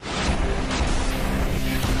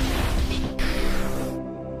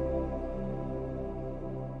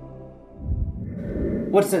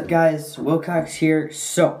What's up, guys? Wilcox here.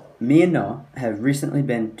 So, me and Noah have recently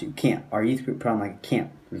been to camp. Our youth group put on like a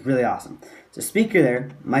camp. It was really awesome. There's a speaker there,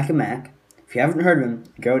 Micah Mack. If you haven't heard of him,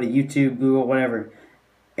 go to YouTube, Google, whatever,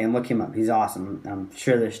 and look him up. He's awesome. I'm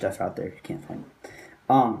sure there's stuff out there if you can't find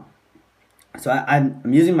him. So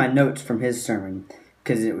I'm using my notes from his sermon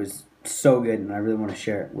because it was so good and I really want to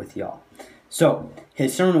share it with y'all. So,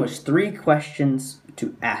 his sermon was 3 questions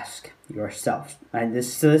to ask yourself. And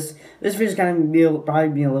this video is going to probably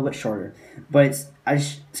be a little bit shorter, but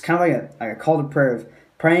it's kind of like a call to prayer of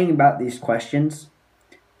praying about these questions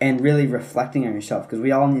and really reflecting on yourself, because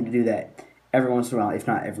we all need to do that every once in a while, if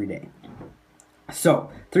not every day.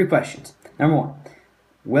 So, 3 questions. Number 1,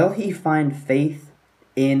 will he find faith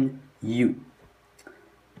in you?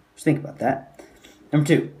 Just think about that. Number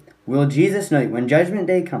 2, will Jesus know you? When Judgment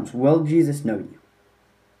Day comes, will Jesus know you?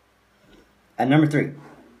 And number 3,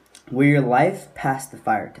 will your life pass the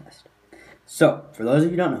fire test? So, for those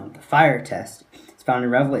of you who don't know, the fire test is found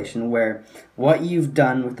in Revelation, where what you've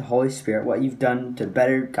done with the Holy Spirit, what you've done to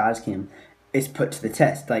better God's kingdom, is put to the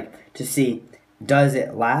test. Like, to see, does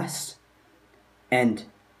it last,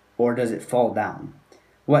 or does it fall down?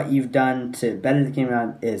 What you've done to better the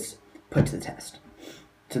kingdom is put to the test.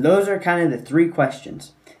 So those are kind of the 3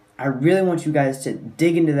 questions. I really want you guys to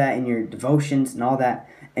dig into that in your devotions and all that,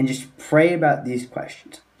 and just pray about these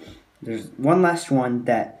questions. There's one last one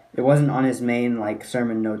that it wasn't on his main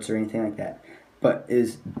sermon notes or anything like that, but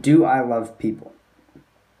is, do I love people?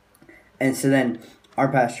 And so then our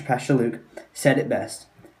Pastor Luke, said it best: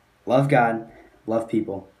 love God, love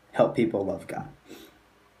people, help people love God.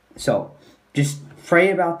 So just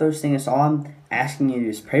pray about those things. That's all I'm asking you to do,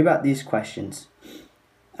 is pray about these questions.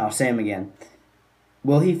 I'll say them again.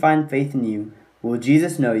 Will he find faith in you? Will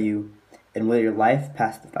Jesus know you? And will your life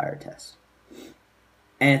pass the fire test?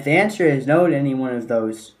 And if the answer is no to any one of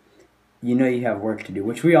those, you know you have work to do,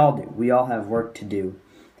 which we all do. We all have work to do.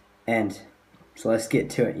 And so let's get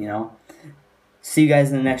to it, See you guys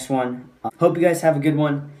in the next one. Hope you guys have a good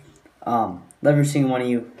one. Love every single one of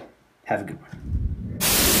you. Have a good one.